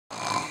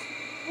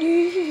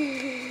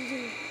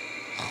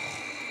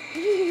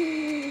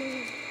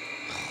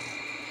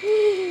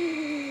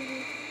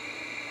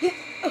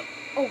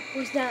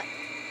Who's that?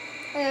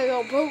 I gotta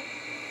go poop.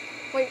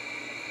 Wait.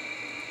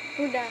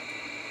 Who's that?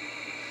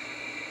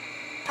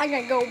 I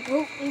gotta go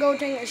poop and go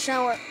take a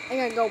shower. I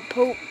gotta go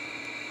poop.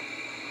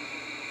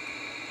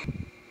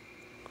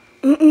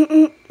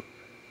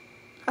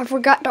 I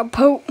forgot to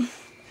poop.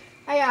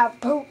 I gotta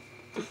poop.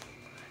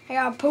 I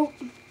gotta poop.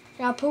 I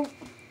gotta poop.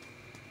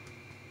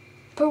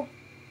 Poop.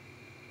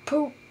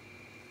 Poop.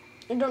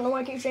 I don't know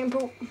why I keep saying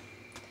poop.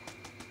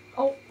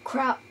 Oh,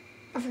 crap.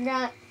 I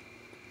forgot.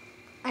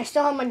 I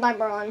still have my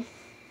diaper on.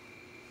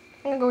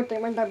 I'm gonna go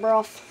take my diaper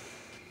off.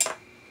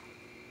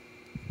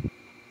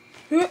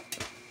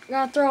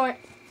 Gotta throw it.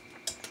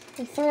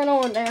 I threw it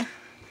over there.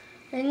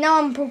 And now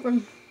I'm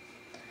pooping.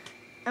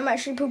 I'm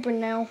actually pooping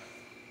now.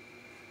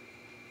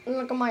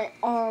 Look at my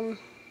arm.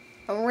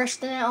 I'm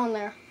resting it on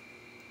there.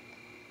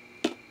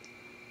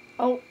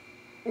 Oh,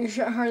 you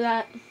should have heard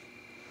that.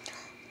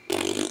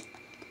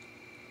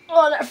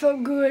 Oh, that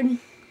felt good.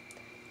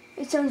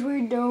 It sounds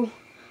weird though,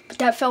 but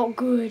that felt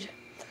good.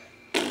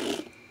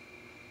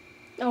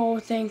 Oh,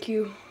 thank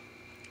you.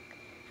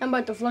 I'm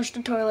about to flush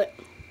the toilet.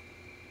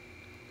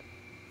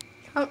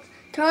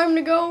 Time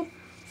to go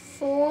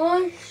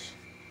flush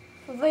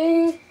the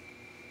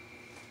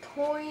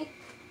toilet.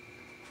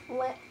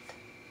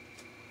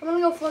 I'm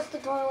gonna go flush the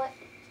toilet.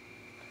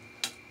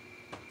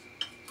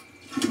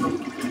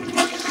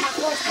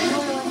 Flush the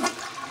toilet.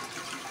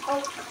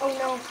 Oh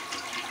no.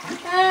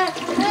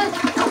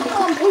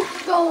 My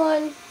poop's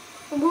gone.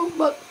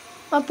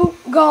 My poop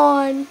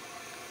gone.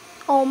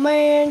 Oh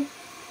man.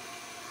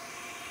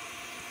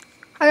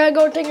 I gotta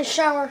go take a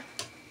shower.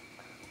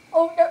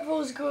 Oh, that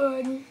feels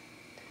good.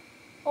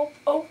 Oh,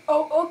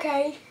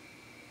 okay.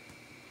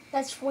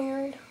 That's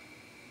weird.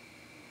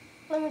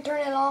 Let me turn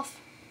it off.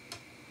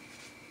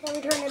 I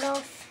turn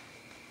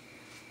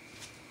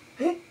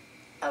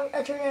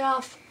it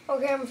off.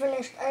 Okay, I'm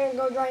finished. I gotta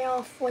go dry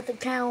off with the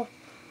towel.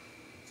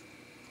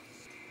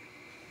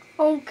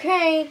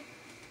 Okay.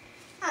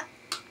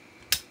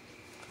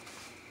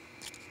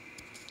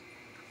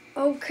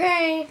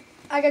 Okay.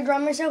 I gotta dry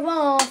myself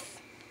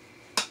off.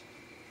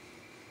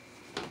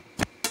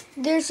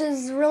 This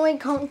is really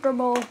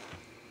comfortable.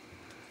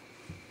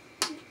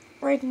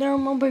 Right there,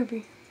 my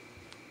baby.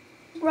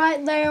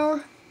 Right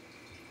there.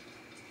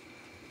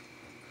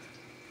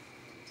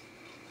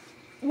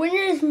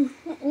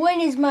 When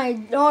is my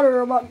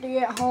daughter about to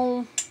get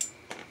home?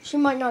 She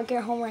might not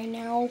get home right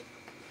now.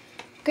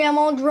 Okay, I'm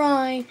all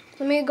dry.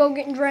 Let me go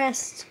get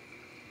dressed.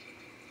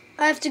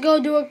 I have to go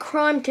do a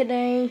crime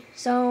today,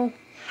 so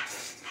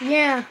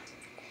yeah,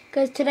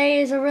 because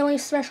today is a really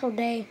special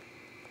day.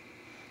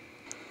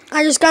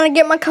 I just gotta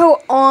get my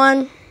coat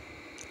on.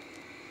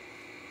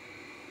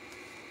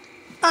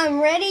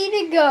 I'm ready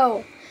to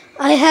go.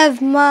 I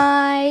have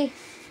my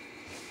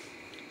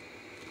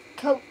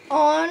coat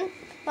on,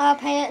 my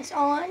pants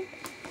on.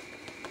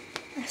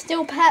 I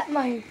still pat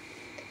my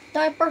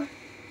diaper.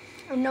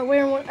 I'm not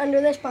wearing one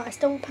under this, but I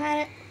still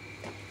pat it.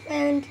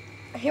 And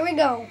here we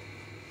go.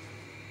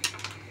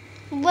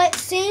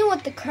 Let's see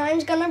what the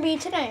crime's gonna be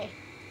today.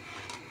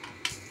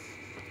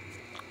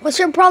 What's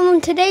your problem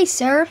today,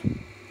 sir?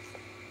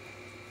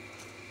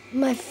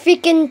 My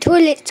freaking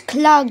toilet's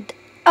clogged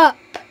up.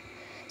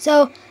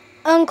 So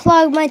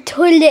unclog my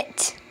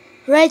toilet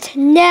right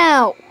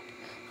now.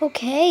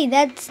 Okay,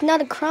 that's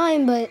not a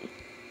crime, but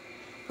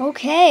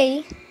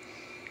okay.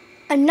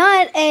 I'm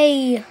not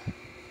a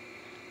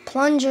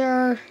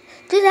plunger.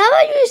 Dude, how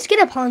about you just get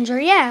a plunger?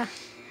 Yeah.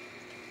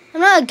 I'm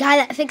not a guy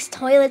that fixes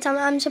toilets.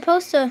 I'm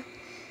supposed to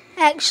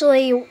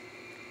actually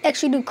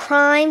do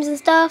crimes and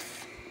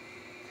stuff.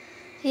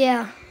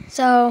 Yeah.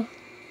 So,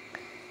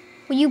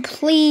 will you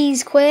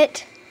please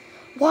quit?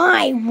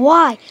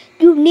 Why?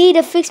 You need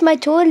to fix my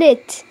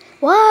toilet.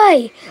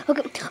 Why?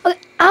 Okay,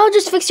 I'll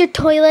just fix your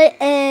toilet,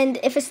 and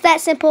if it's that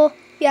simple,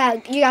 yeah,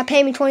 you gotta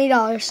pay me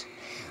 $20.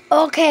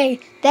 Okay,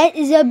 that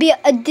is a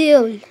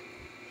deal.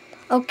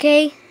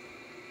 Okay?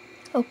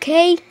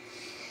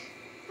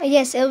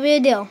 Yes, it'll be a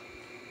deal.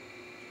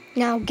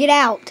 Now get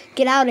out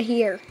of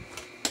here.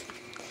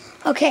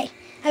 Okay,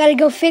 I gotta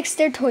go fix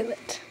their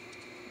toilet.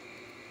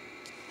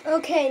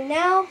 Okay,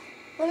 now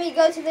let me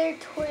go to their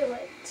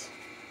toilet.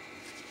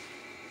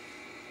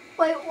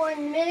 Wait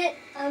 1 minute,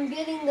 I'm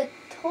getting the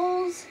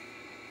tools.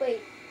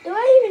 Wait, do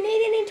I even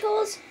need any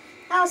tools?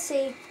 I'll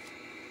see.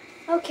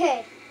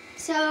 Okay,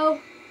 so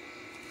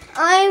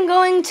I'm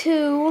going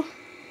to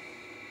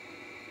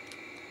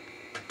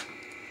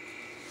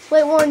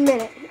wait 1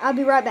 minute. I'll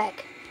be right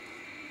back.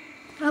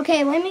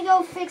 Okay, let me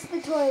go fix the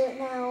toilet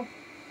now.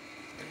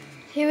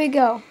 Here we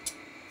go.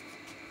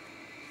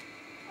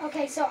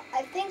 Okay, so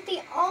I think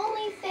the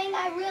only thing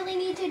I really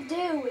need to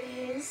do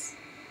is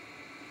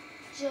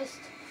just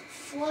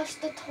flush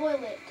the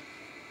toilet.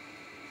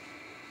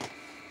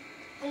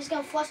 I'm just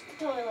gonna flush the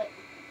toilet.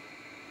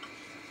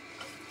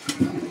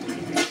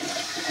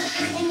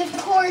 And of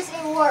course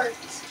it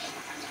worked.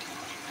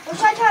 Or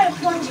should I try to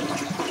plunge it?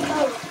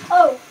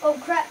 Oh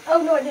crap.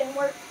 Oh no, it didn't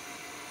work.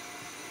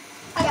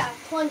 I gotta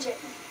plunge it.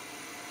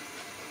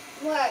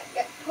 Well, I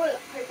got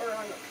toilet paper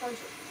on the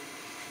plunger.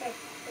 Okay,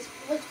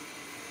 let's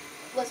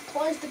let's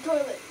plunge the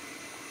toilet.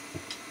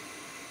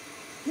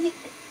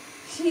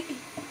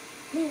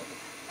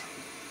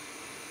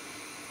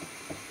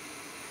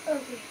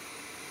 Okay.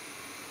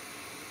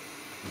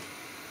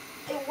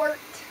 It worked.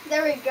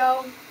 There we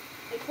go.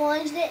 I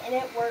plunged it and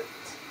it worked.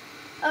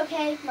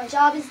 Okay, my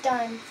job is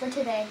done for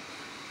today.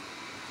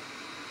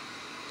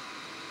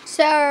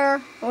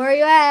 Sir, where are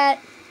you at?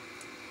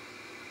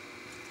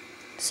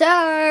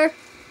 Sir.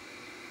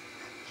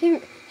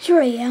 Here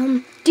I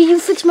am. Did you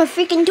fix my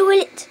freaking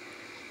toilet?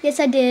 Yes,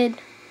 I did.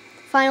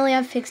 Finally,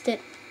 I fixed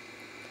it.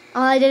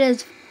 All I did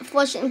is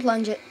flush it and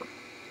plunge it.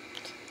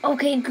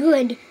 Okay,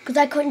 good. Because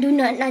I couldn't do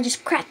nothing. I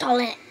just crapped all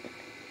in it.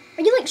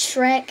 Are you like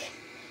Shrek?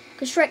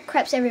 Because Shrek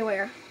craps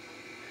everywhere.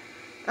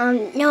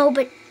 No,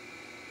 but...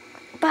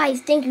 Bye.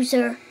 Thank you,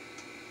 sir.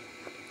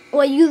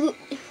 Well, you...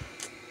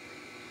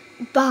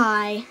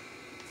 Bye.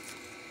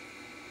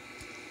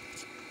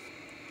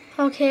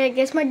 Okay, I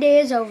guess my day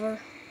is over.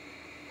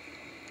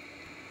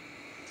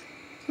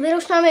 Little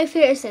Linda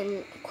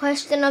McPherson,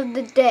 question of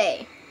the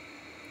day.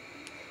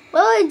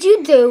 What would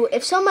you do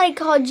if somebody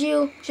called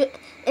you and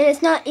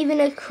it's not even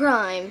a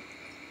crime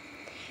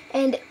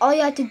and all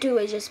you have to do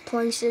is just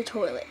plunge the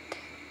toilet?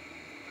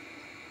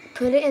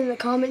 Put it in the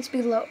comments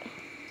below.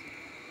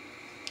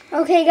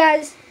 Okay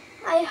guys,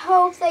 I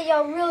hope that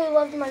y'all really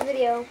loved my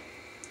video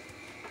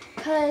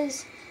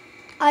because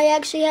I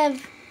actually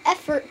have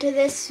effort to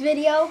this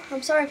video.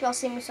 I'm sorry if y'all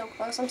see me so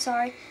close, I'm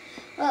sorry.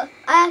 Well,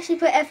 I actually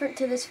put effort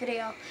to this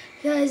video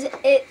because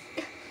it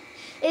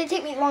didn't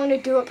take me long to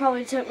do. It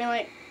probably took me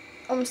like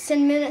almost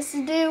 10 minutes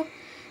to do.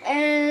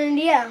 And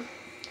yeah,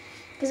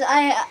 because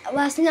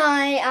not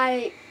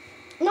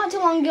too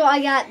long ago,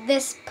 I got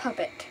this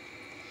puppet.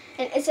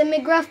 And it's a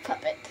McGruff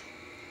puppet.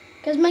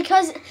 Because my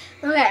cousin,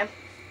 okay,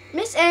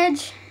 Miss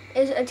Edge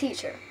is a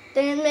teacher.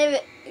 Then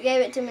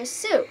gave it to Miss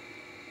Sue.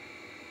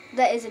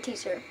 That is a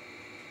teacher.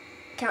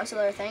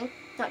 Counselor thing.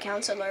 Not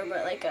counselor,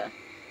 but like a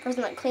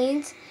person that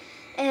cleans.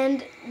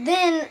 And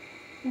then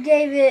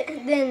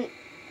the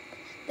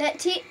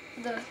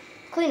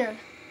cleaner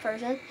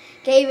person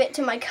gave it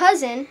to my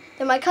cousin,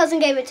 then my cousin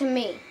gave it to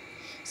me.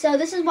 So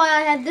this is why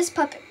I have this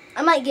puppet.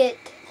 I might get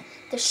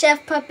the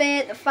chef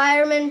puppet, the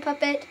fireman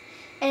puppet,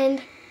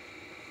 and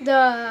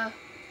the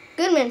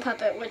goodman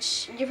puppet,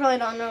 which you probably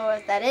don't know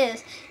what that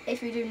is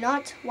if you do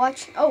not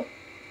watch. Oh,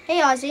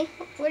 hey Ozzy,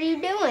 what are you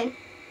doing?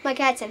 My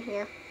cat's in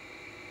here.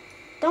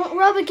 Don't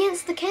rub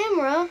against the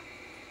camera.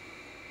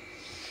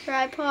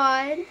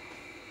 Tripod.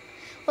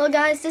 Well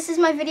guys, this is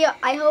my video.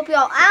 I hope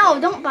y'all, ow,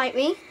 don't bite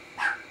me.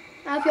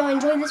 I hope y'all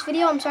enjoyed this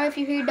video. I'm sorry if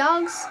you hear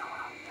dogs.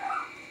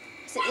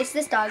 It's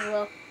this dog,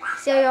 will.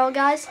 See y'all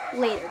guys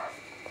later.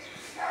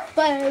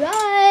 Bye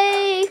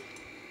bye.